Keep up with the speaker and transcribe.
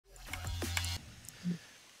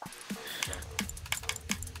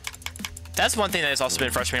That's one thing that has also been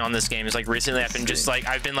frustrating on this game is like recently I would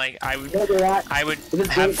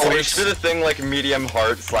have Oh, we should do the thing like medium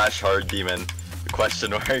hard / hard demon question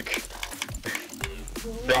mark. Thanks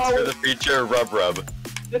for the feature, rub.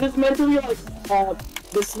 This is meant to be like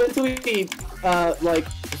like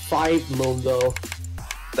 5 moon though.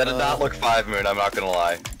 That did not look 5 moon, I'm not gonna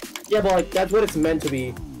lie. Yeah, but like that's what it's meant to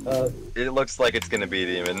be. It looks like it's gonna be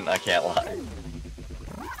demon, I can't lie.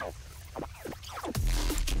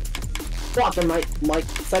 Fuck, and my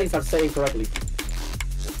settings are setting correctly.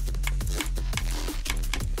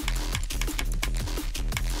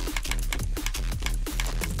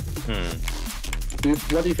 Dude,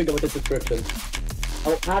 what do you think about this description?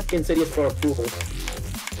 I'll ask Insidious for approval.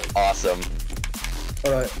 Awesome.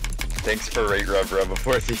 Alright. Thanks for rate rub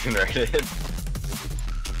before it's even rated.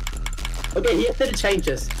 Okay, he did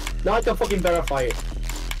changes. Now I can fucking verify it.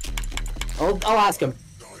 I'll ask him.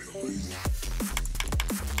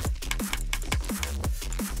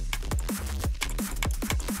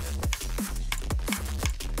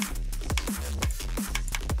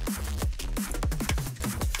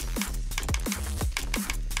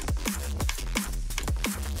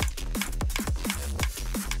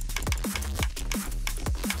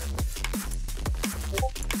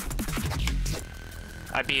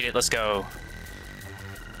 I beat it, let's go.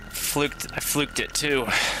 I fluked it too.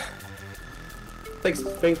 Thanks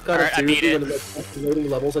Alright, I beat it. Loading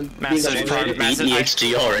levels and Massive being progress. Beat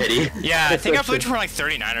EXG already. Yeah, I think I fluked for like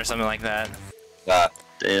 39 or something like that. Ah,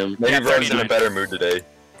 Damn. maybe Yeah, Rob's in 39. a better mood today.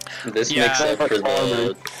 This Yeah. makes up for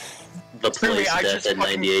the place death at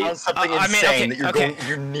 98. Found something I mean, insane okay.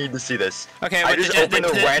 you need to see this. Okay, I but just opened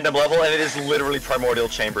a random level and it is literally Primordial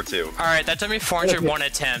Chamber 2. Alright, that took me 401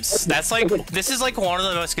 attempts. That's like, this is like one of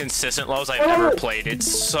the most consistent levels I've ever played. It's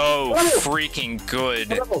so freaking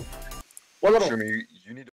good. What level? Shumi, you need to